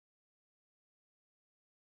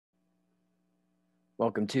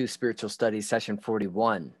Welcome to Spiritual Studies Session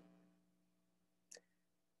 41.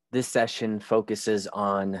 This session focuses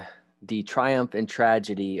on the triumph and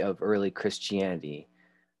tragedy of early Christianity.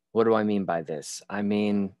 What do I mean by this? I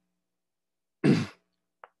mean,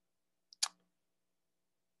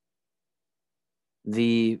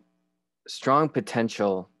 the strong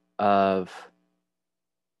potential of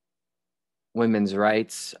women's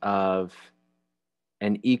rights, of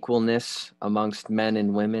an equalness amongst men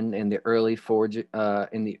and women in the early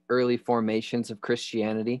formations of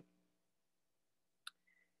Christianity,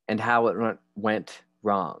 and how it went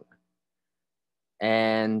wrong.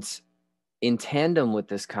 And in tandem with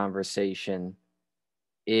this conversation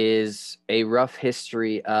is a rough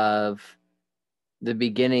history of the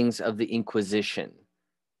beginnings of the Inquisition,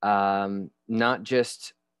 not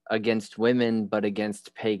just against women, but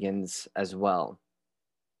against pagans as well.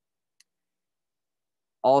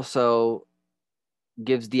 Also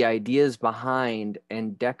gives the ideas behind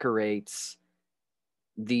and decorates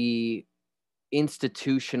the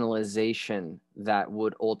institutionalization that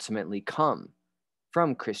would ultimately come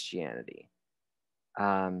from Christianity.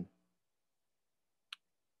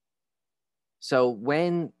 So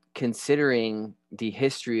when considering the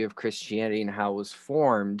history of Christianity and how it was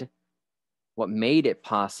formed, what made it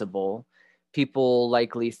possible, people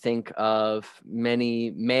likely think of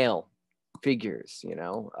many male figures,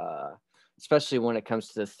 especially when it comes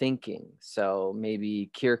to the thinking. So maybe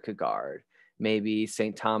Kierkegaard, maybe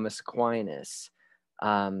St. Thomas Aquinas.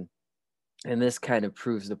 And this kind of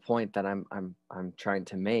proves the point that I'm trying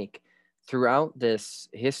to make. Throughout this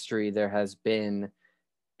history, there has been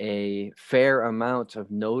a fair amount of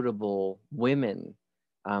notable women,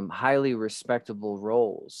 highly respectable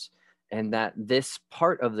roles, and that this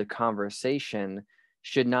part of the conversation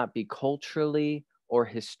should not be culturally or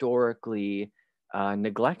historically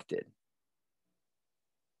neglected.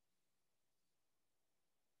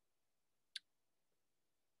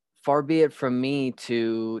 Far be it from me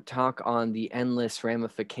to talk on the endless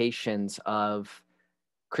ramifications of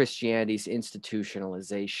Christianity's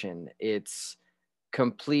institutionalization, its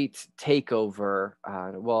complete takeover,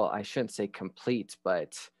 well, I shouldn't say complete,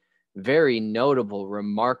 but very notable,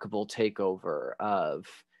 remarkable takeover of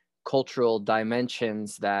cultural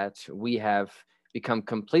dimensions that we have become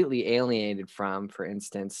completely alienated from. For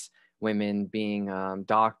instance, women being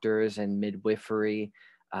doctors and midwifery,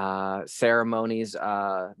 ceremonies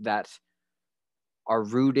that are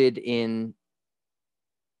rooted in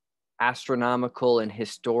astronomical and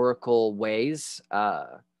historical ways,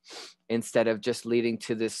 instead of just leading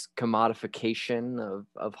to this commodification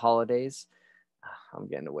of holidays. I'm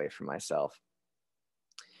getting away from myself.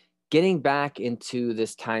 Getting back into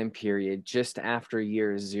this time period just after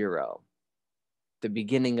year zero, the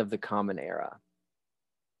beginning of the Common Era,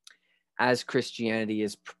 as Christianity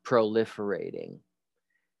is proliferating,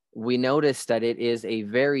 we notice that it is a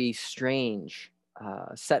very strange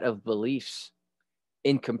set of beliefs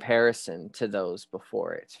in comparison to those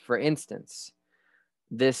before it. For instance,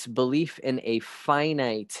 this belief in a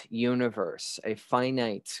finite universe, a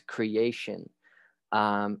finite creation,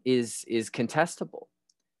 is contestable.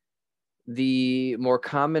 The more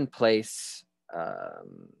commonplace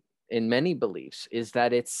in many beliefs is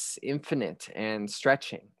that it's infinite and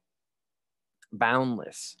stretching,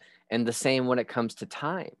 boundless, and the same when it comes to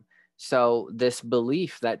time. So this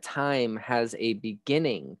belief that time has a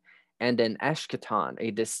beginning and an eschaton,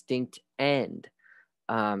 a distinct end,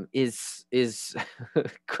 is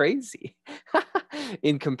crazy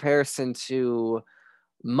in comparison to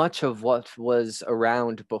much of what was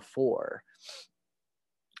around before.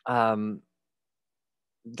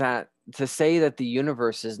 That to say that the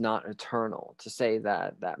universe is not eternal, to say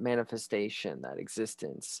that manifestation, that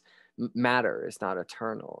existence, matter is not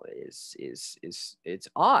eternal, is it's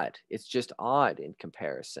odd. It's just odd in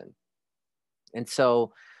comparison. And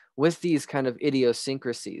so with these kind of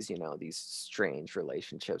idiosyncrasies, these strange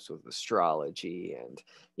relationships with astrology and,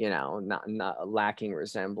 not lacking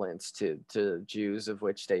resemblance to Jews, of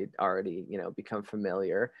which they'd already, become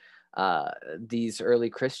familiar, these early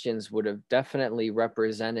Christians would have definitely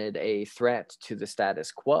represented a threat to the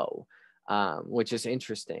status quo, which is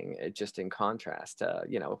interesting, just in contrast,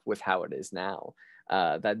 with how it is now,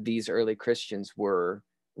 that these early Christians were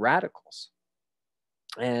radicals.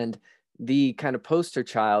 And the kind of poster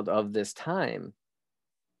child of this time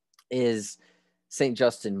is St.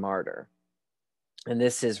 Justin Martyr. And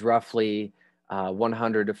this is roughly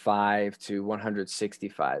 105 to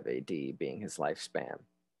 165 AD being his lifespan.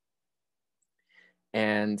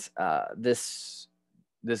 And this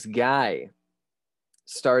guy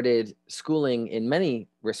started schooling in many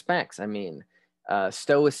respects. I mean,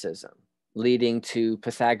 Stoicism, leading to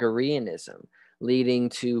Pythagoreanism, leading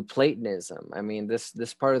to Platonism. I mean,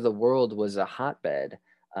 this part of the world was a hotbed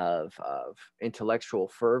of intellectual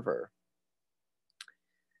fervor.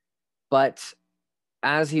 But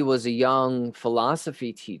as he was a young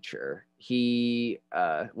philosophy teacher, he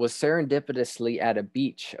was serendipitously at a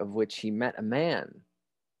beach of which he met a man,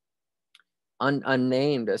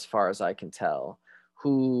 unnamed as far as I can tell,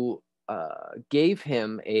 who gave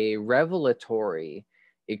him a revelatory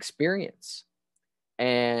experience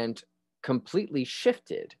and completely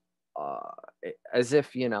shifted, as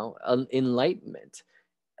if, enlightenment.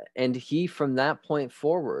 And he, from that point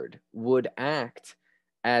forward, would act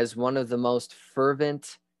as one of the most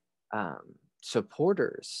fervent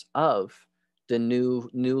supporters of the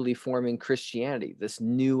newly forming Christianity, this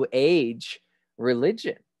new age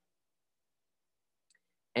religion,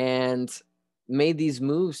 and made these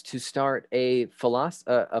moves to start a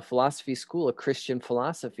philosophy school, a Christian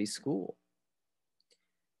philosophy school.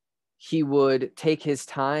 He would take his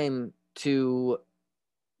time to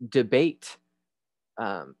debate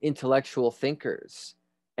intellectual thinkers,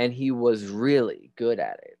 and he was really good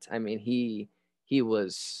at it. I mean, he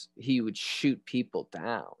would shoot people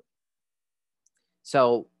down.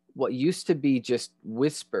 So what used to be just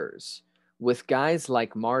whispers with guys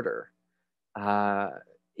like Martyr,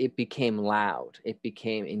 it became loud, it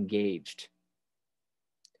became engaged.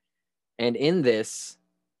 And in this,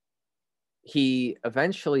 he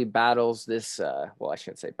eventually battles this, well, I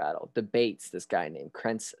shouldn't say battle, debates this guy named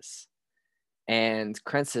Croesus. And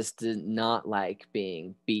Croesus did not like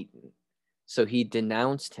being beaten, so he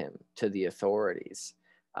denounced him to the authorities.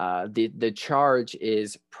 The charge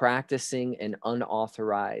is practicing an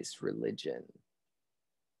unauthorized religion.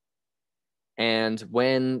 And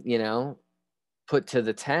when, put to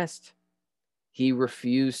the test, he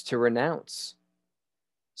refused to renounce.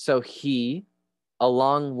 So he,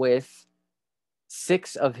 along with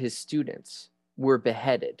 6 of his students, were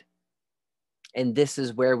beheaded. And this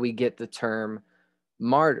is where we get the term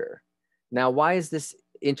martyr. Now, why is this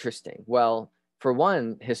interesting? Well, for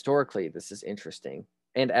one, historically, this is interesting,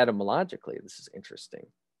 and etymologically, this is interesting.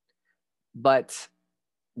 But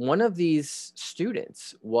one of these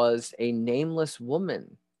students was a nameless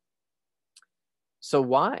woman. So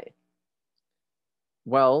why?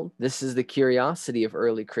 Well, this is the curiosity of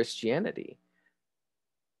early Christianity.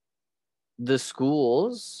 The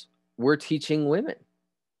schools were teaching women.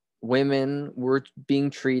 Women were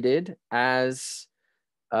being treated as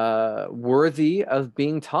worthy of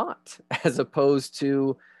being taught, as opposed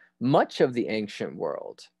to much of the ancient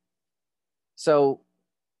world. So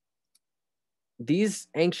these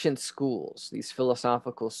ancient schools, these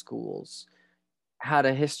philosophical schools, had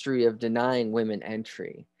a history of denying women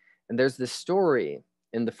entry. And there's this story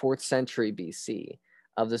in the 4th century BC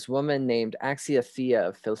of this woman named Axiothea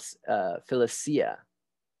of Philissia.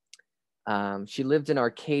 She lived in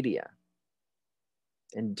Arcadia.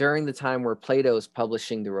 And during the time where Plato is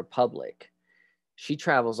publishing the Republic, she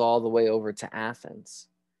travels all the way over to Athens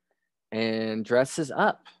and dresses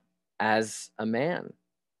up as a man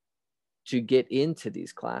to get into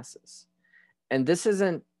these classes. And this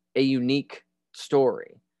isn't a unique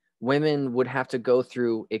story. Women would have to go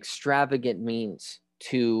through extravagant means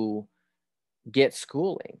to get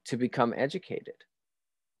schooling, to become educated.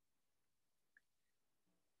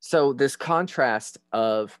 So this contrast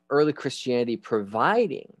of early Christianity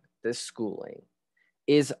providing this schooling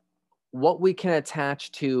is what we can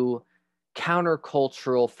attach to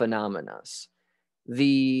countercultural phenomena.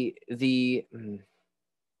 The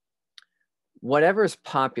whatever is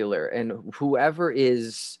popular and whoever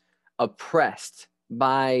is oppressed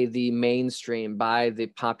by the mainstream, by the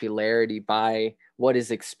popularity, by what is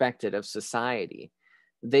expected of society,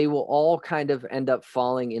 they will all kind of end up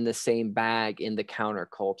falling in the same bag in the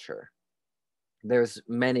counterculture. There's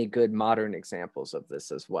many good modern examples of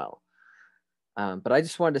this as well. But I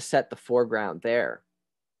just wanted to set the foreground there.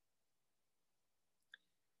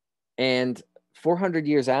 And 400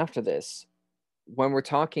 years after this, when we're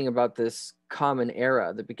talking about this common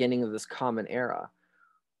era, the beginning of this common era,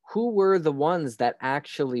 who were the ones that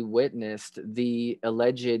actually witnessed the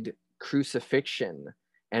alleged crucifixion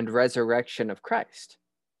and resurrection of Christ?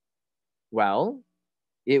 Well,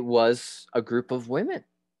 it was a group of women.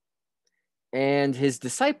 And his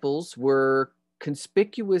disciples were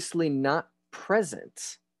conspicuously not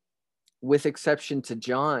present, with exception to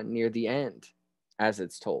John near the end, as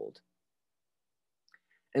it's told.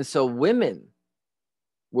 And so women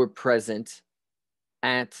were present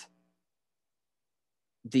at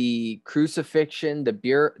the crucifixion,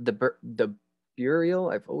 the burial,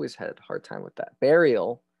 I've always had a hard time with that,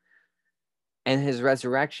 burial, and his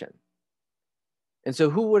resurrection. And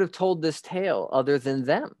so who would have told this tale other than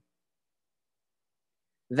them?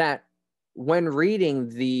 that when reading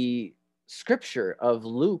the scripture of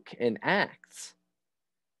Luke and Acts,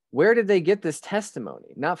 where did they get this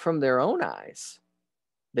testimony? Not from their own eyes.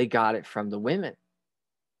 They got it from the women.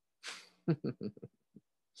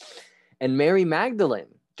 And Mary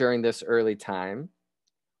Magdalene, during this early time,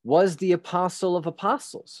 was the apostle of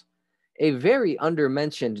apostles, a very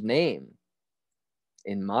undermentioned name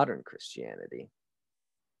in modern Christianity.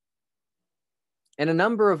 And a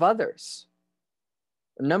number of others.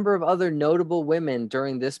 A number of other notable women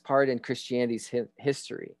during this part in Christianity's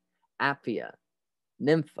history: Appia,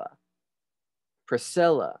 Nympha,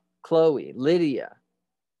 Priscilla, Chloe, Lydia,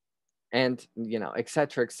 and, et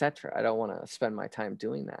cetera, et cetera. I don't want to spend my time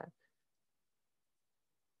doing that.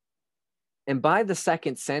 And by the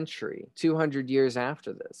 2nd century, 200 years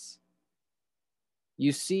after this,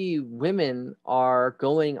 you see women are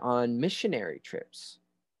going on missionary trips.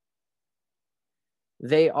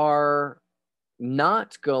 They are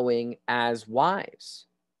not going as wives.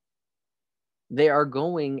 They are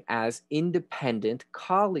going as independent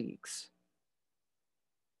colleagues.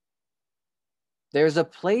 There's a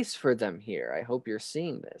place for them here. I hope you're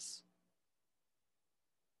seeing this.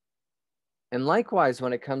 And likewise,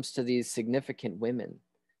 when it comes to these significant women,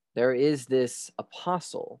 there is this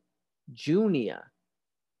apostle, Junia,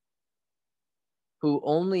 who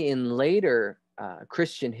only in later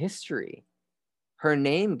Christian history, her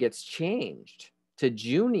name gets changed to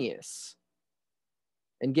Junius.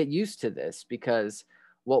 And get used to this, because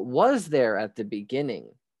what was there at the beginning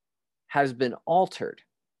has been altered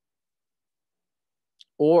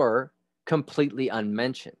or completely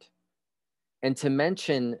unmentioned. And to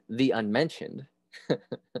mention the unmentioned,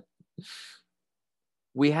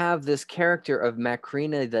 we have this character of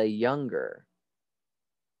Macrina the Younger.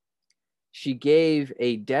 She gave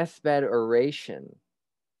a deathbed oration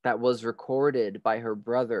that was recorded by her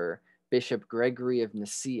brother, Bishop Gregory of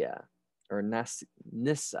Nyssa, or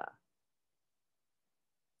Nyssa.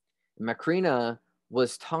 Macrina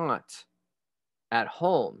was taught at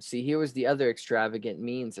home. See, here was the other extravagant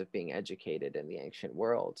means of being educated in the ancient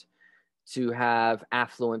world: to have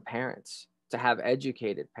affluent parents, to have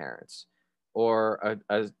educated parents, or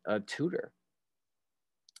a tutor.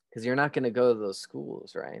 Because you're not going to go to those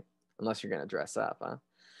schools, right? Unless you're going to dress up, huh?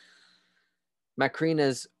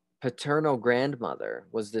 Macrina's paternal grandmother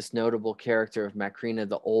was this notable character of Macrina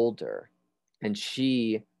the Older, and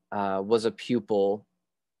she was a pupil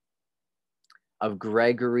of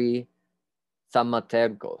Gregory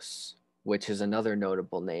Thaumaturgos, which is another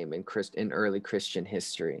notable name in early Christian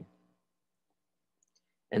history.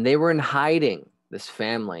 And they were in hiding, this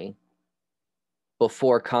family,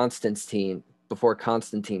 before Constantine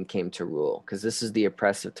came to rule, because this is the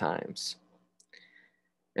oppressive times.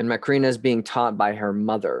 And Macrina is being taught by her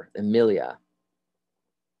mother, Emilia.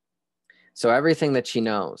 So everything that she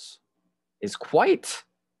knows is quite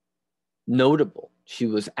notable. She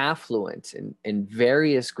was affluent in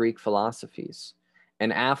various Greek philosophies,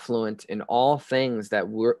 and affluent in all things that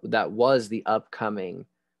was the upcoming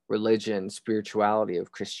religion, spirituality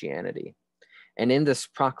of Christianity. And in this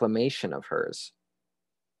proclamation of hers,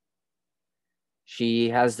 she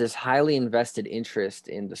has this highly invested interest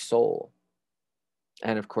in the soul.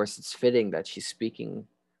 And of course, it's fitting that she's speaking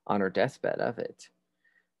on her deathbed of it,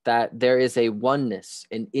 that there is a oneness,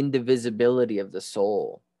 an indivisibility of the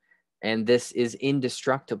soul, and this is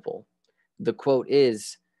indestructible. The quote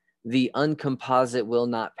is, "The uncomposite will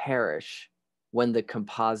not perish when the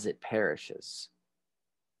composite perishes."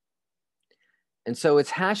 And so it's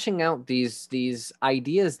hashing out these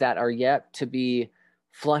ideas that are yet to be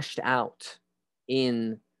flushed out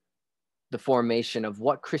in the formation of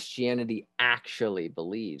what Christianity actually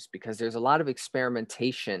believes, because there's a lot of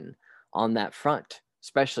experimentation on that front,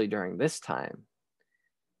 especially during this time.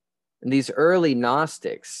 And these early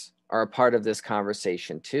Gnostics are a part of this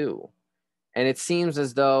conversation too. And it seems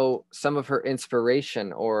as though some of her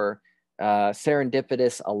inspiration or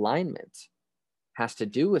serendipitous alignment has to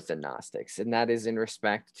do with the Gnostics, and that is in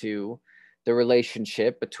respect to the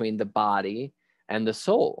relationship between the body and the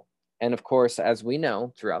soul. And of course, as we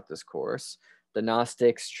know throughout this course, the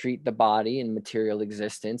Gnostics treat the body and material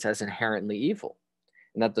existence as inherently evil,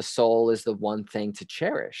 and that the soul is the one thing to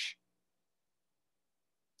cherish.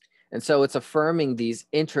 And so it's affirming these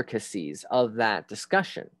intricacies of that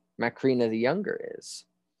discussion. Macrina the Younger is.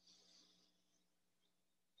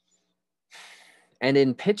 And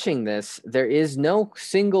in pitching this, there is no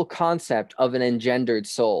single concept of an engendered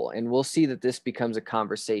soul. And we'll see that this becomes a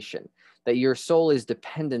conversation, that your soul is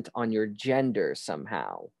dependent on your gender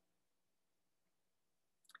somehow.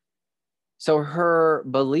 So her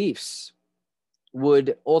beliefs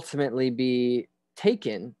would ultimately be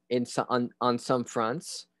taken on some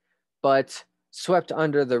fronts, but swept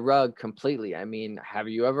under the rug completely. I mean, have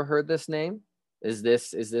you ever heard this name? Is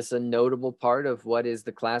this a notable part of what is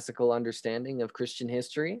the classical understanding of Christian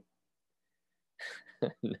history?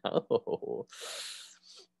 No.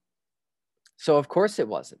 So of course it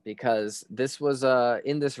wasn't, because this was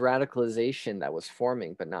in this radicalization that was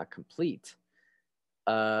forming but not complete.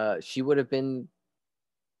 She would have been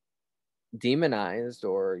demonized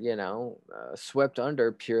or, swept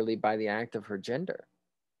under purely by the act of her gender.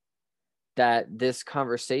 That this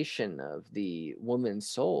conversation of the woman's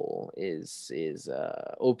soul is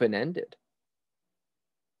open-ended.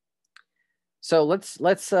 So let's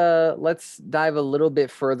dive a little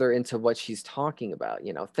bit further into what she's talking about.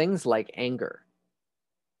 Things like anger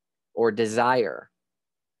or desire,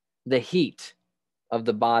 the heat of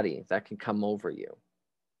the body that can come over you.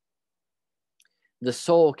 The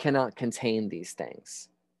soul cannot contain these things.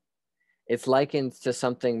 It's likened to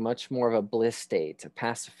something much more of a bliss state, a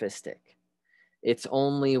pacifistic. It's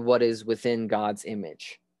only what is within God's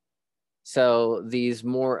image. So these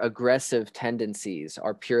more aggressive tendencies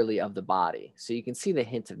are purely of the body. So you can see the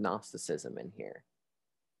hint of Gnosticism in here.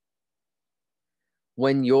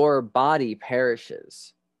 When your body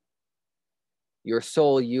perishes, your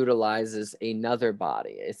soul utilizes another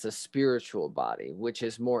body. It's a spiritual body, which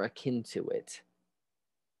is more akin to it.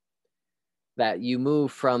 That you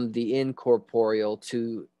move from the incorporeal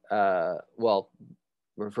to,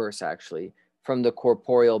 reverse actually, from the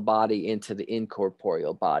corporeal body into the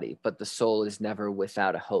incorporeal body, but the soul is never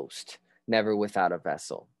without a host, never without a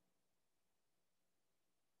vessel.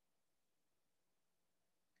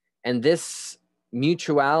 And this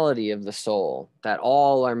mutuality of the soul, that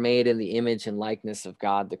all are made in the image and likeness of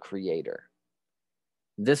God, the Creator.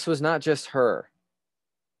 This was not just her.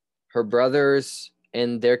 Her brothers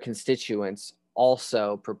and their constituents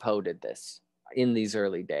also propounded this in these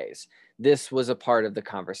early days. This was a part of the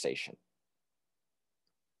conversation.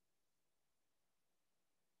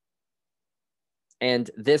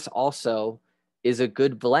 And this also is a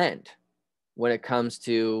good blend when it comes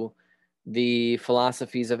to the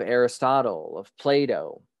philosophies of Aristotle, of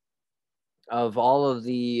Plato, of all of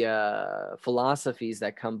the philosophies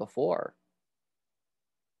that come before.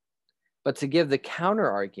 But to give the counter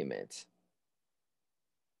argument,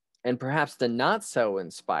 and perhaps the not so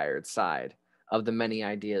inspired side of the many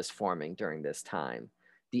ideas forming during this time,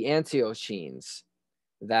 the Antiochenes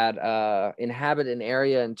that inhabit an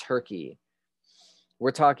area in Turkey.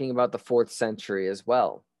 We're talking about the 4th century as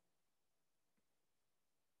well.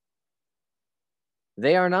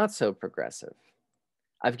 They are not so progressive.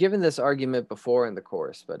 I've given this argument before in the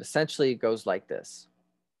course, but essentially it goes like this.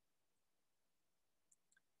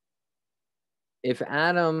 If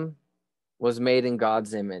Adam was made in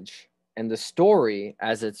God's image, and the story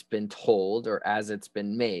as it's been told or as it's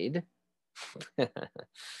been made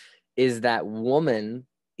is that woman,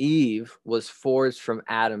 Eve, was forged from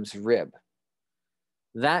Adam's rib.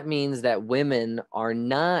 That means that women are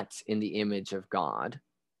not in the image of God.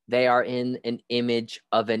 They are in an image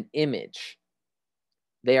of an image.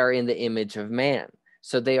 They are in the image of man.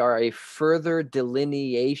 So they are a further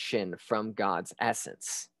delineation from God's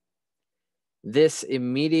essence. This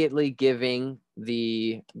immediately giving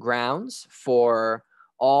the grounds for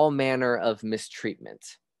all manner of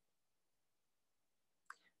mistreatment.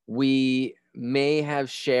 We may have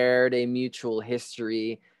shared a mutual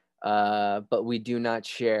history, but we do not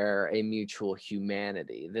share a mutual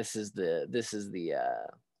humanity. This is the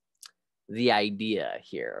idea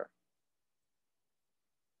here.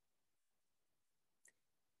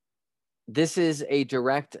 This is a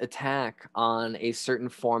direct attack on a certain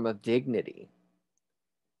form of dignity.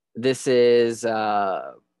 This is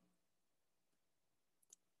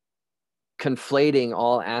conflating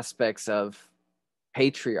all aspects of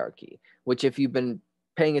patriarchy, which, if you've been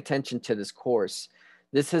paying attention to this course,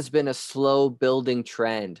 this has been a slow building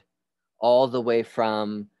trend all the way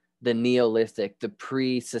from the Neolithic, the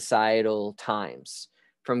pre-societal times,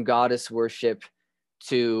 from goddess worship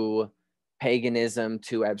to paganism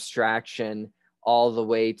to abstraction, all the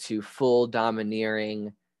way to full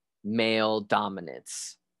domineering male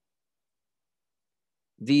dominance.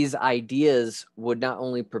 These ideas would not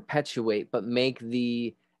only perpetuate, but make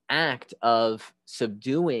the act of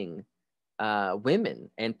subduing women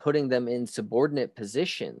and putting them in subordinate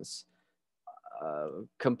positions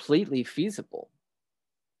completely feasible.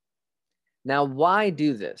 Now, why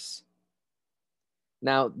do this?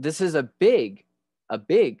 Now, this is a big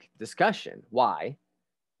discussion. Why?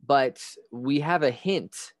 But we have a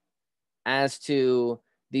hint as to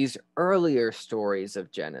these earlier stories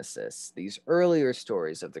of Genesis, these earlier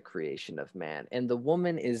stories of the creation of man. And the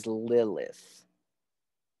woman is Lilith.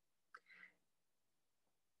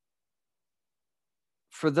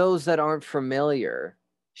 for those that aren't familiar,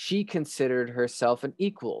 she considered herself an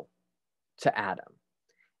equal to Adam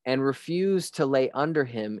and refused to lay under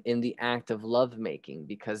him in the act of lovemaking,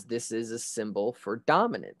 because this is a symbol for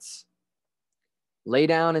dominance. Lay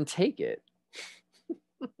down and take it.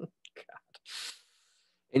 God.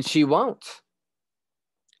 And she won't.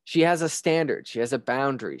 She has a standard. She has a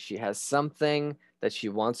boundary. She has something that she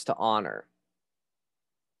wants to honor.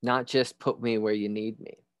 Not just put me where you need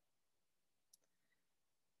me.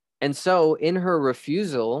 And so in her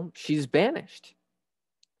refusal, she's banished.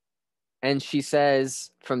 And she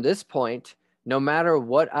says, from this point, no matter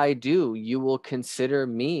what I do, you will consider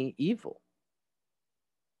me evil.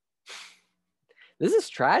 This is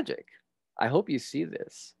tragic. I hope you see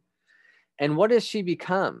this. And what does she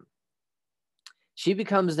become? She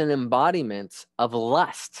becomes an embodiment of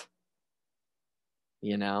lust,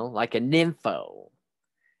 like a nympho.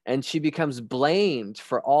 And she becomes blamed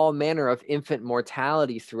for all manner of infant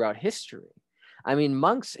mortality throughout history. I mean,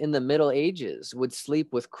 monks in the Middle Ages would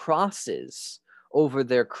sleep with crosses over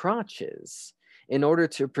their crotches in order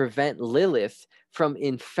to prevent Lilith from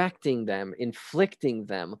inflicting them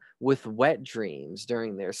with wet dreams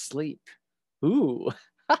during their sleep. Ooh,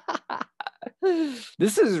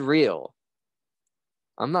 this is real.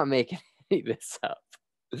 I'm not making any of this up.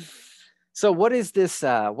 So what is this?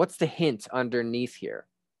 What's the hint underneath here?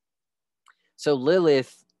 So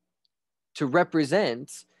Lilith, to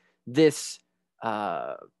represent this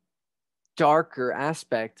darker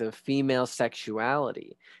aspect of female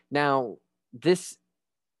sexuality. Now, this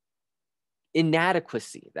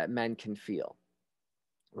inadequacy that men can feel,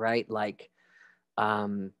 right? Like,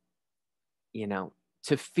 to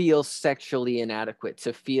feel sexually inadequate,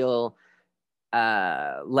 to feel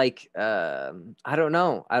I don't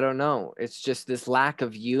know. It's just this lack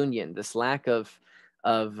of union, this lack of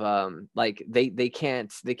like they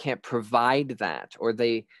can't provide that, or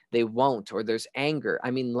they won't, or there's anger. I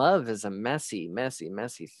mean, love is a messy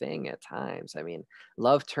thing at times. I mean,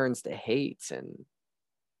 love turns to hate and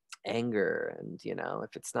anger, and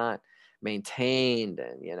if it's not maintained,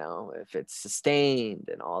 and if it's sustained,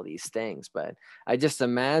 and all these things. But I just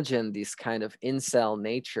imagine this kind of incel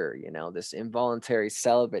nature, this involuntary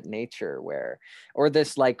celibate nature, or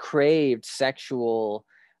this like craved sexual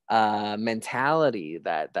mentality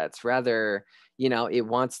that's rather, it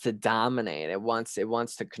wants to dominate, it wants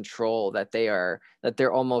to control, that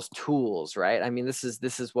they're almost tools, right? I mean, this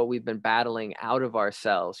is what we've been battling out of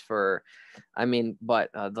ourselves for, the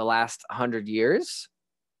last 100 years.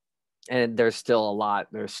 And there's still a lot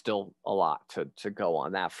to go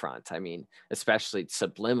on that front. I mean, especially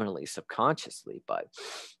subliminally, subconsciously. But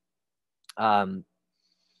I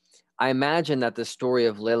imagine that the story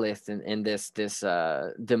of Lilith and this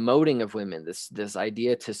demoting of women, this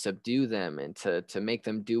idea to subdue them and to make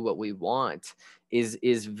them do what we want,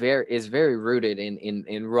 is very rooted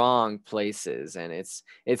in wrong places, and it's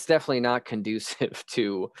definitely not conducive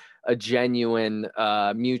to a genuine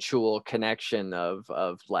mutual connection of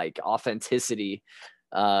like authenticity.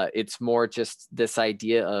 It's more just this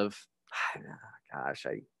idea of, gosh,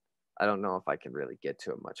 I don't know if I can really get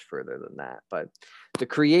to it much further than that. But the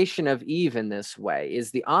creation of Eve in this way is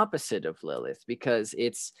the opposite of Lilith, because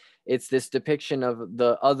it's this depiction of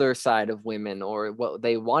the other side of women, or what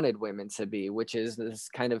they wanted women to be, which is this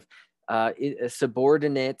kind of a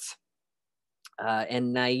subordinate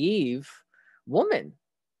and naive woman.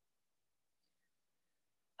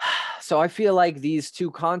 So I feel like these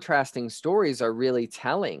two contrasting stories are really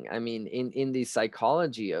telling. I mean, in the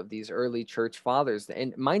psychology of these early church fathers,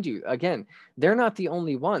 and mind you, again, they're not the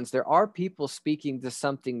only ones. There are people speaking to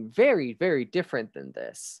something very, very different than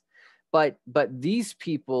this. But these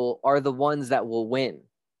people are the ones that will win.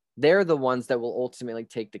 They're the ones that will ultimately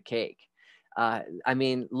take the cake. I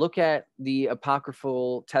mean, look at the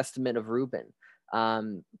apocryphal testament of Reuben,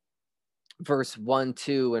 verse 1,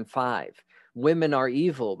 2, and 5. Women are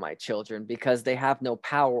evil, my children, because they have no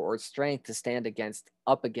power or strength to stand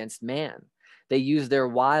up against man. They use their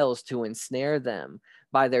wiles to ensnare them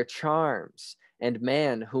by their charms. And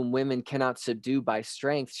man, whom women cannot subdue by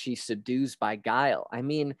strength, she subdues by guile. I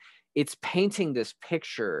mean, it's painting this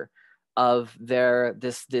picture of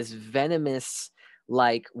this venomous,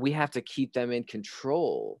 like, we have to keep them in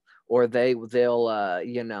control, or they'll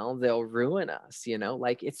ruin us,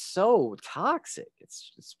 like, it's so toxic.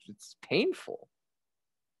 It's painful.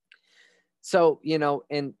 So,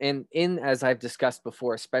 and as I've discussed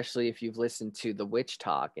before, especially if you've listened to the witch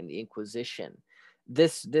talk and the Inquisition,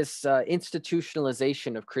 this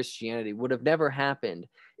institutionalization of Christianity would have never happened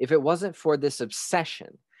if it wasn't for this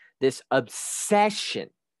obsession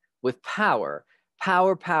with power.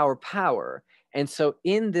 And so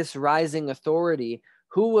in this rising authority,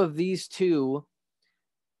 Who of these two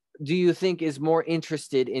do you think is more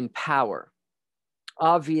interested in power?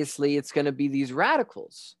 Obviously, it's going to be these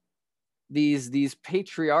radicals, these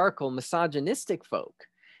patriarchal, misogynistic folk.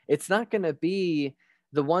 It's not going to be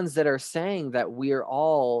the ones that are saying that we're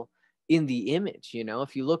all in the image. You know,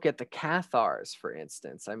 if you look at the Cathars, for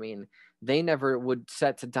instance, I mean, they never would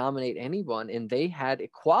set to dominate anyone, and they had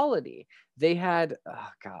equality. They had, oh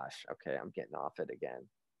gosh, okay, I'm getting off it again.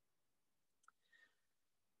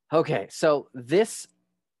 Okay, so this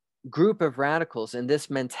group of radicals and this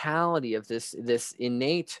mentality of this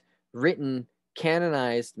innate, written,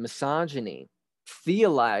 canonized misogyny,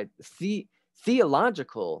 theologically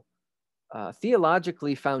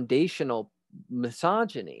foundational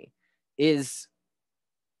misogyny, is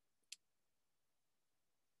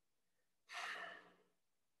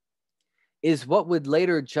what would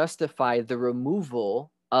later justify the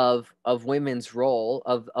removal of women's role,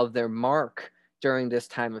 of their mark during this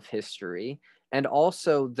time of history, and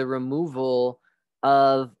also the removal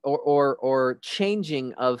of or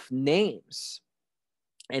changing of names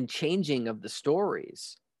and changing of the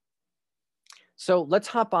stories. So let's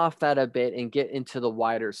hop off that a bit and get into the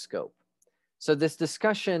wider scope. So this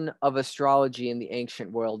discussion of astrology in the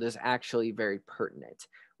ancient world is actually very pertinent,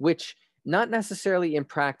 which not necessarily in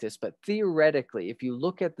practice, but theoretically, if you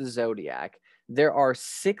look at the zodiac, there are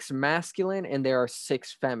 6 masculine and there are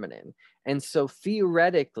 6 feminine. And so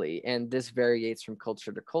theoretically, and this varies from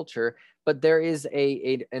culture to culture, but there is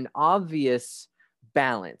an obvious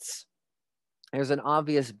balance. There's an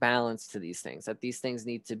obvious balance to these things, that these things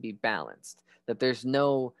need to be balanced, that there's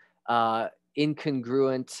no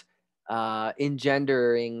incongruent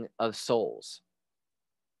engendering of souls.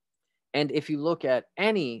 And if you look at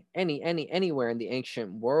anywhere in the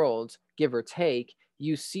ancient world, give or take,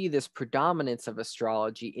 you see this predominance of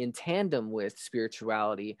astrology in tandem with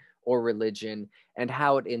spirituality or religion, and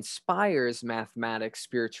how it inspires mathematics,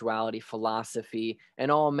 spirituality, philosophy,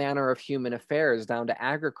 and all manner of human affairs down to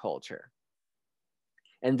agriculture.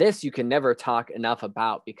 And this you can never talk enough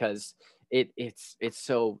about, because it's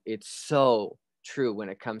so true when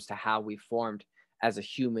it comes to how we formed as a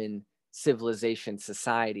human civilization,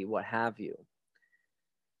 society, what have you.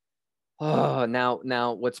 Oh,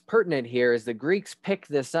 now what's pertinent here is the Greeks pick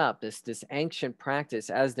this up, this ancient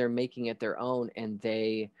practice, as they're making it their own, and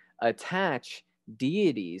they attach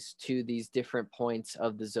deities to these different points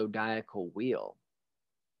of the zodiacal wheel.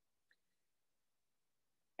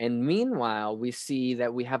 And meanwhile, we see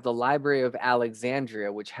that we have the Library of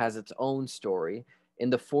Alexandria, which has its own story.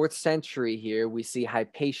 In the 4th century here, we see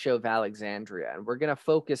Hypatia of Alexandria, and we're going to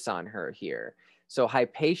focus on her here. So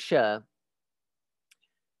Hypatia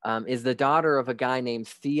is the daughter of a guy named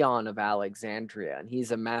Theon of Alexandria, and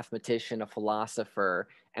he's a mathematician, a philosopher,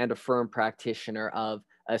 and a firm practitioner of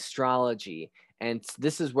astrology. And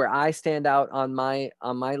this is where I stand out on my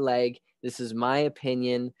leg. This is my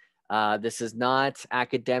opinion. This is not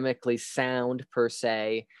academically sound per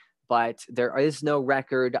se, but there is no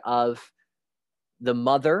record of the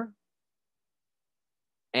mother.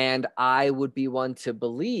 And I would be one to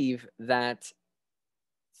believe that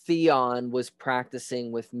Theon was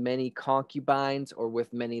practicing with many concubines or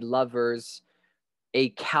with many lovers a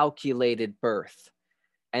calculated birth.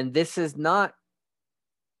 And this is not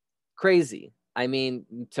crazy. I mean,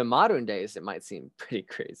 to modern days, it might seem pretty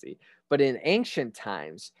crazy. But in ancient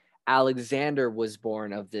times, Alexander was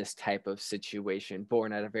born of this type of situation,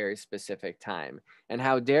 born at a very specific time. And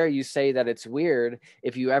how dare you say that it's weird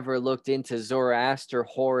if you ever looked into Zoroaster,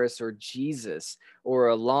 Horus, or Jesus, or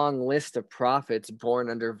a long list of prophets born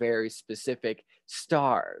under very specific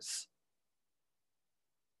stars.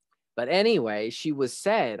 But anyway, she was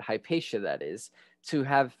said, Hypatia that is, to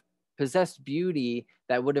have possessed beauty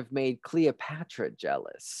that would have made Cleopatra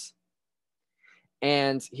jealous.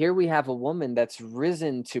 And here we have a woman that's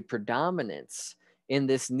risen to predominance in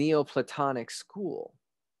this Neoplatonic school.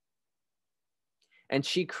 And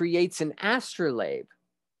she creates an astrolabe,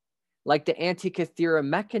 like the Antikythera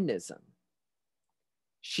mechanism.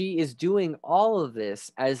 She is doing all of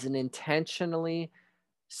this as an intentionally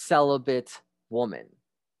celibate woman.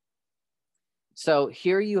 So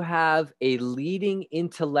here you have a leading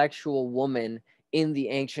intellectual woman in the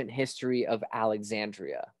ancient history of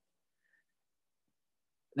Alexandria.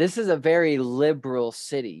 This is a very liberal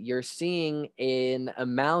city. You're seeing an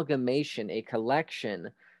amalgamation, a collection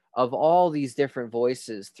of all these different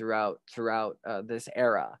voices throughout this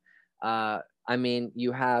era. I mean,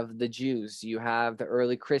 you have the Jews, you have the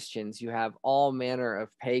early Christians, you have all manner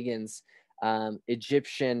of pagans,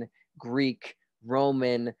 Egyptian, Greek,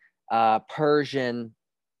 Roman, Persian,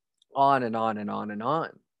 on and on and on and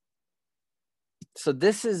on. So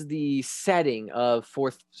this is the setting of the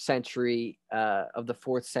 4th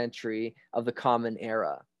century of the Common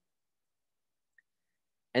Era.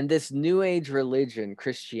 And this New Age religion,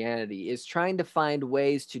 Christianity, is trying to find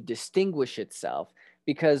ways to distinguish itself,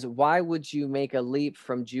 because why would you make a leap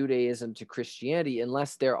from Judaism to Christianity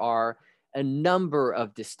unless there are a number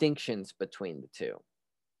of distinctions between the two?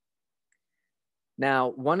 Now,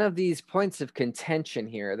 one of these points of contention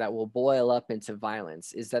here that will boil up into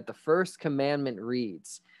violence is that the first commandment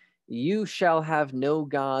reads, "You shall have no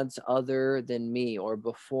gods other than me or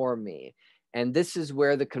before me." And this is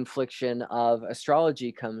where the confliction of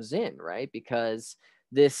astrology comes in, right? Because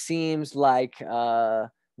this seems like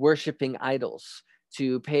worshiping idols,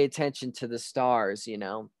 to pay attention to the stars, you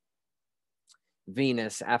know,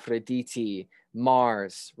 Venus, Aphrodite,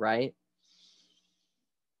 Mars, right?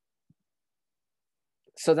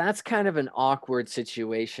 So that's kind of an awkward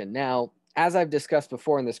situation. Now, as I've discussed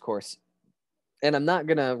before in this course, and I'm not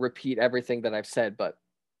going to repeat everything that I've said, but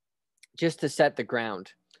just to set the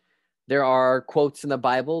ground, there are quotes in the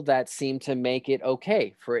Bible that seem to make it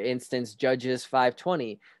okay. For instance, Judges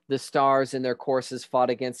 5:20, the stars in their courses fought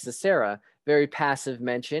against Sisera. Very passive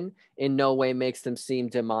mention, in no way makes them seem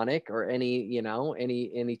demonic or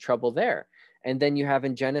any trouble there. And then you have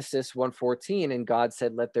in Genesis 1:14, and God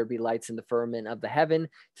said, "Let there be lights in the firmament of the heaven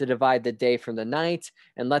to divide the day from the night,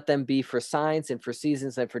 and let them be for signs and for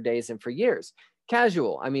seasons and for days and for years."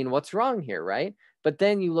 Casual. I mean, what's wrong here, right? But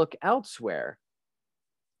then you look elsewhere,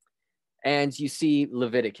 and you see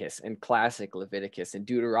Leviticus and classic Leviticus and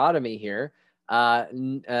Deuteronomy here.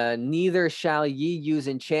 Neither shall ye use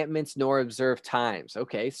enchantments nor observe times.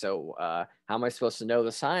 Okay, so how am I supposed to know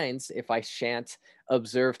the signs if I shan't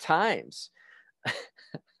observe times?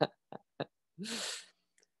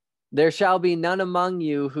 There shall be none among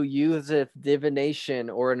you who useth divination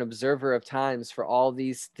or an observer of times, for all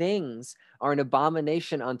these things are an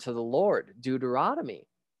abomination unto the Lord. Deuteronomy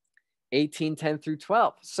 18:10 through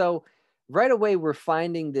 12. So right away we're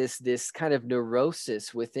finding this kind of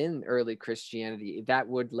neurosis within early Christianity that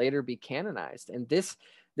would later be canonized. And this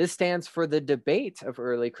stands for the debate of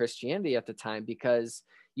early Christianity at the time, because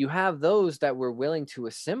you have those that were willing to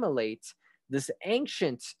assimilate this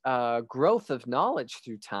ancient growth of knowledge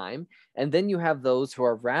through time, and then you have those who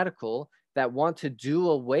are radical that want to do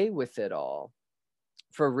away with it all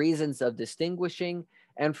for reasons of distinguishing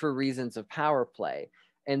and for reasons of power play.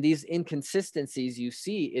 And these inconsistencies you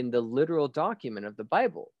see in the literal document of the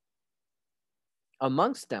Bible,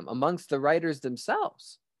 amongst the writers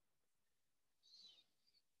themselves.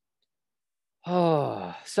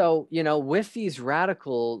 Oh, so, with these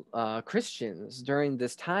radical Christians during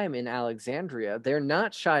this time in Alexandria, they're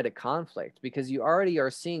not shy to conflict, because you already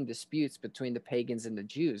are seeing disputes between the pagans and the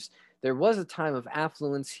Jews. There was a time of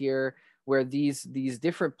affluence here where these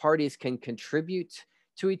different parties can contribute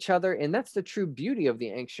to each other. And that's the true beauty of the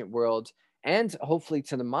ancient world, and hopefully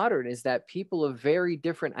to the modern, is that people of very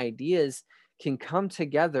different ideas can come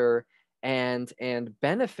together and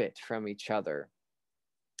benefit from each other.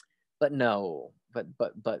 But no,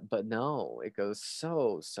 but no, it goes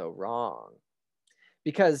so wrong.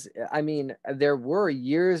 Because I mean, there were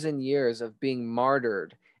years and years of being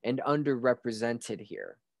martyred and underrepresented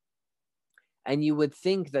here. And you would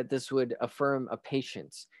think that this would affirm a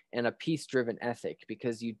patience and a peace-driven ethic,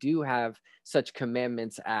 because you do have such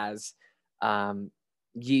commandments as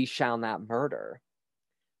ye shall not murder.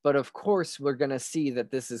 But of course, we're going to see that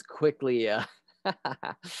this is quickly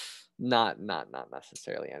not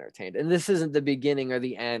necessarily entertained. And this isn't the beginning or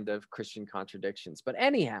the end of Christian contradictions. But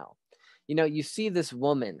anyhow, you see this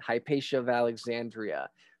woman, Hypatia of Alexandria,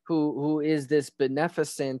 who is this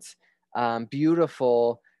beneficent,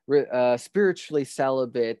 beautiful, spiritually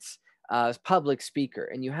celibate public speaker.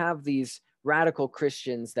 And you have these radical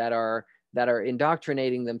Christians that are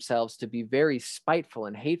indoctrinating themselves to be very spiteful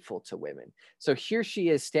and hateful to women. So here she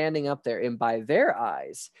is standing up there, and by their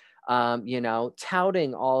eyes,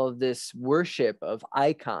 touting all of this worship of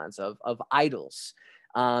icons, of idols,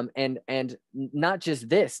 and not just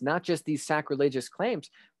these sacrilegious claims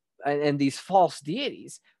and these false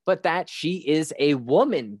deities, but that she is a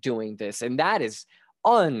woman doing this, and that is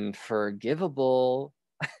unforgivable.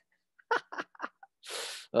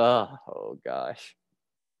 Oh gosh.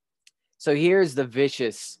 So here's the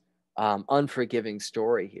vicious, unforgiving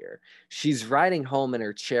story here. She's riding home in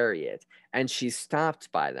her chariot, and she's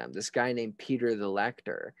stopped by them, this guy named Peter the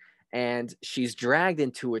Lector, and she's dragged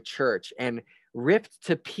into a church and ripped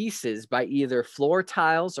to pieces by either floor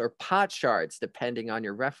tiles or pot shards, depending on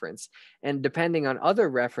your reference. And depending on other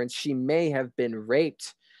reference, she may have been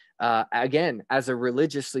raped again, as a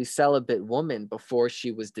religiously celibate woman before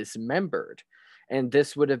she was dismembered. And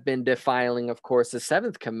this would have been defiling, of course, the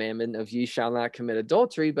seventh commandment of ye shall not commit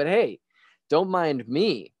adultery. But hey, don't mind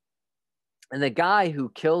me. And the guy who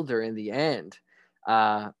killed her in the end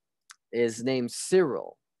is named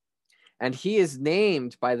Cyril. And he is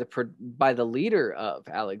named by the leader of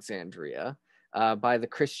Alexandria, by the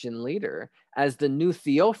Christian leader, as the new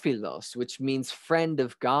Theophilos, which means friend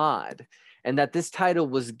of God. And that this title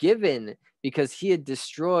was given because he had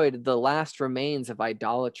destroyed the last remains of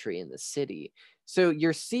idolatry in the city. So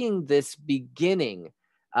you're seeing this beginning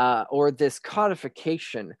or this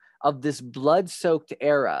codification of this blood-soaked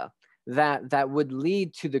era that would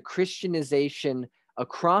lead to the Christianization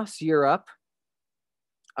across Europe,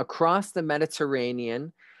 across the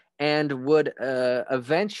Mediterranean, and would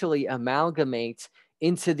eventually amalgamate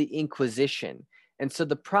into the Inquisition. And so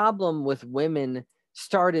the problem with women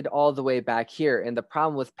started all the way back here, and the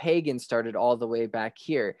problem with pagans started all the way back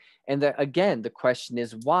here. And again, the question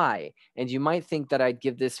is why? And you might think that I'd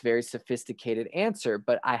give this very sophisticated answer,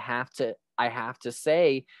 but I have to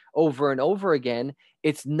say over and over again,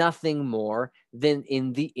 it's nothing more than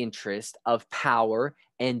in the interest of power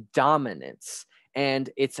and dominance. And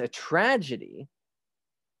it's a tragedy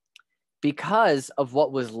because of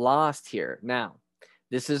what was lost here. Now,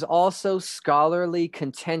 this is also scholarly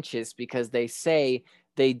contentious because they say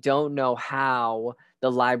they don't know how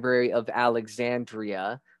the Library of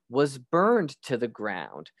Alexandria was burned to the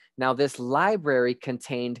ground. Now, this library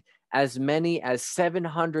contained as many as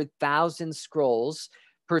 700,000 scrolls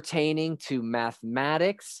pertaining to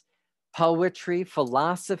mathematics, poetry,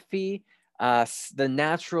 philosophy, the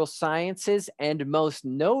natural sciences, and most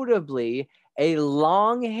notably, a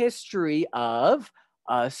long history of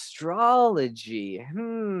astrology.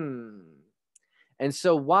 And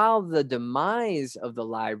so while the demise of the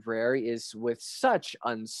library is with such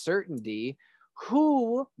uncertainty,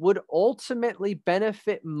 who would ultimately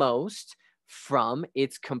benefit most from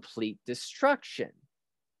its complete destruction?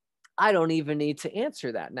 I don't even need to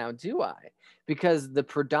answer that now, do I? Because the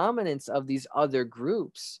predominance of these other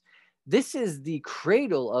groups, this is the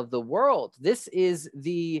cradle of the world. This is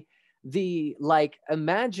the like,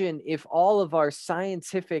 imagine if all of our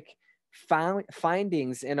scientific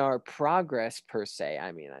findings in our progress per se,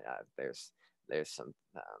 I mean, there's some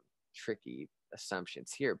tricky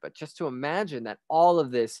assumptions here, but just to imagine that all of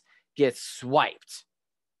this gets swiped,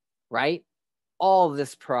 right? All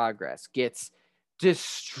this progress gets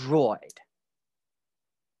destroyed,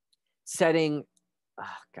 setting,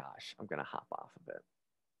 oh gosh, I'm gonna hop off of it.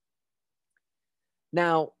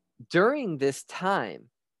 Now, during this time,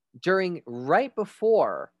 right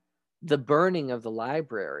before the burning of the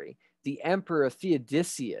library, the Emperor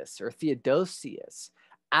Theodosius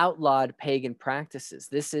outlawed pagan practices.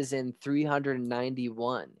 This is in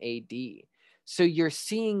 391 AD. So you're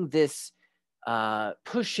seeing this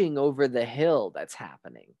pushing over the hill that's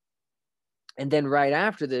happening. And then right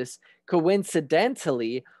after this,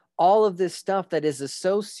 coincidentally, all of this stuff that is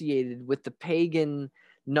associated with the pagan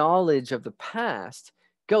knowledge of the past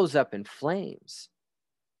goes up in flames.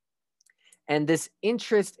 And this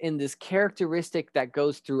interest in this characteristic that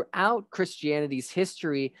goes throughout Christianity's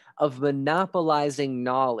history of monopolizing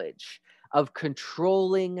knowledge, of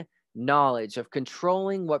controlling knowledge, of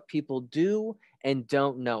controlling what people do and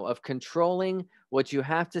don't know, of controlling what you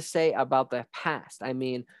have to say about the past. I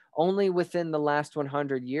mean, only within the last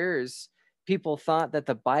 100 years, people thought that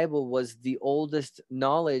the Bible was the oldest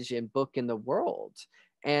knowledge and book in the world.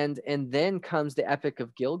 And then comes the Epic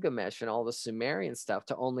of Gilgamesh and all the Sumerian stuff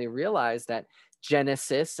to only realize that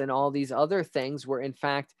Genesis and all these other things were in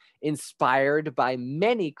fact inspired by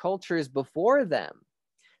many cultures before them.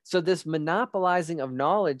 So this monopolizing of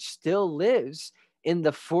knowledge still lives in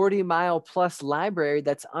the 40-mile plus library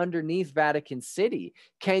that's underneath Vatican City.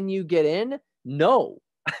 Can you get in? No,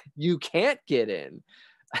 you can't get in.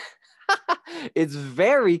 It's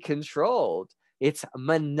very controlled. It's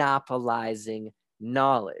monopolizing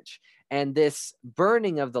knowledge. And this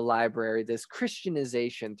burning of the library, this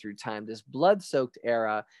Christianization through time, this blood-soaked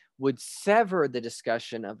era would sever the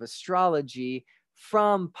discussion of astrology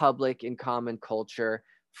from public and common culture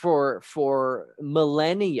for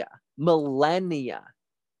millennia.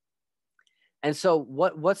 And so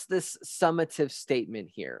what's this summative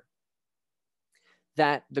statement here?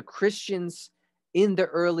 That the Christians in the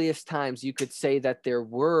earliest times, you could say that there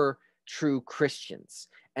were true Christians.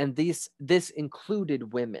 And this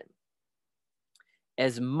included women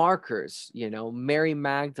as markers, Mary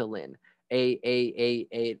Magdalene,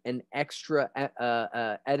 an extra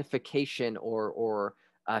edification or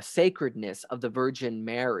sacredness of the Virgin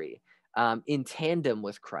Mary in tandem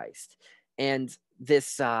with Christ. And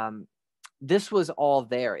this was all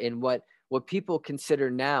there in what people consider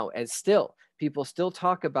now as still, people still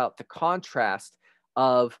talk about the contrast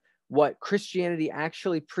of what Christianity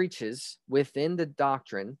actually preaches within the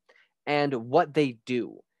doctrine and what they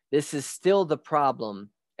do. This is still the problem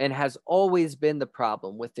and has always been the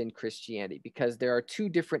problem within Christianity, because there are two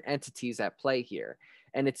different entities at play here.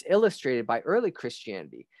 And it's illustrated by early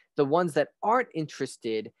Christianity, the ones that aren't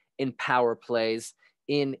interested in power plays,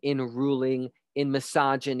 in ruling, in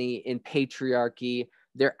misogyny, in patriarchy.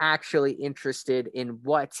 They're actually interested in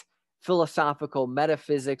what philosophical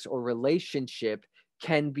metaphysics or relationship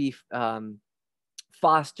can be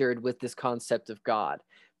fostered with this concept of God,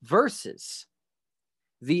 versus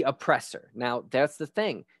the oppressor. Now, that's the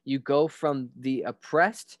thing. You go from the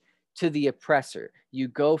oppressed to the oppressor. You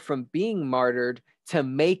go from being martyred to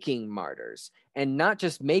making martyrs, and not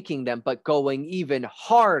just making them, but going even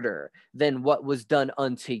harder than what was done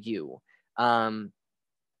unto you.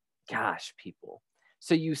 Gosh, people.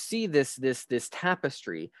 So you see this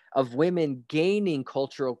tapestry of women gaining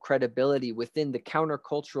cultural credibility within the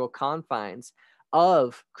countercultural confines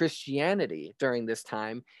of Christianity during this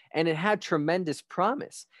time, and it had tremendous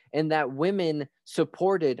promise, and that women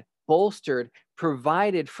supported, bolstered,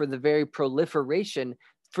 provided for the very proliferation,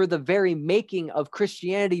 for the very making of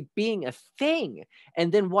Christianity being a thing.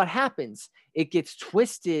 And then what happens? It gets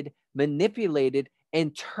twisted, manipulated,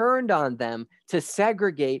 and turned on them to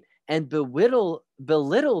segregate and belittle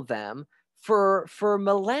them for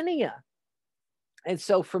millennia. And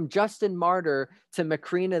so from Justin Martyr to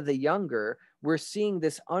Macrina the Younger, we're seeing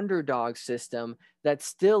this underdog system that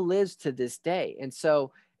still lives to this day. And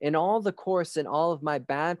so in all the course and all of my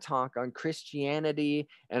bad talk on Christianity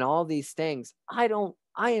and all these things, I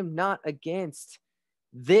am not against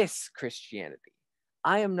this Christianity.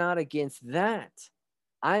 I am not against that.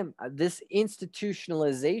 This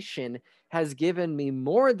institutionalization has given me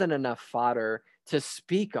more than enough fodder to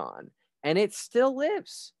speak on, and it still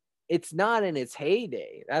lives. It's not in its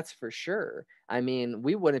heyday, that's for sure. I mean,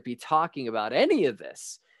 we wouldn't be talking about any of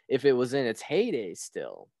this if it was in its heyday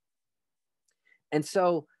still. And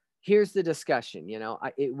so here's the discussion.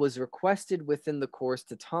 It was requested within the course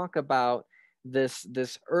to talk about this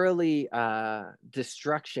early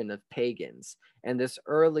destruction of pagans, and this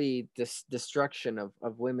early destruction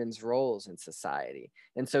of women's roles in society.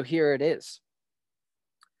 And so here it is.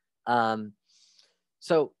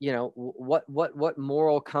 So what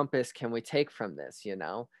moral compass can we take from this?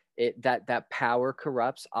 That power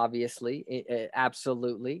corrupts, obviously,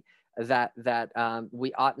 absolutely. That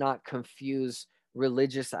we ought not confuse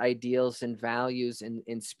religious ideals and values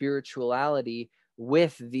and spirituality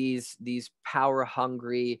with these power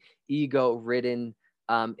hungry, ego ridden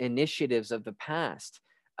initiatives of the past.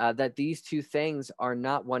 That these two things are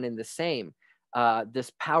not one and the same.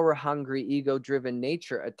 This power hungry, ego driven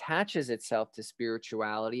nature attaches itself to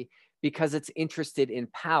spirituality because it's interested in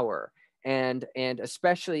power. And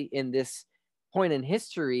especially in this point in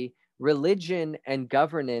history, religion and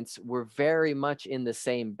governance were very much in the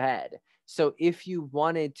same bed. So if you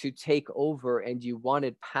wanted to take over and you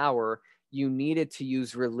wanted power, you needed to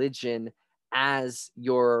use religion as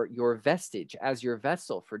your vestige, as your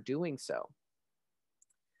vessel for doing so.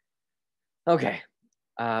 Okay.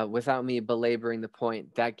 Without me belaboring the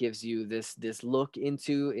point, that gives you this look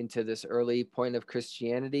into this early point of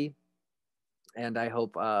Christianity, and I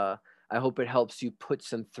hope it helps you put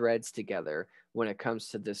some threads together when it comes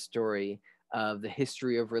to this story of the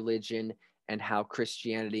history of religion and how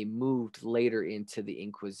Christianity moved later into the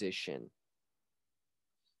Inquisition.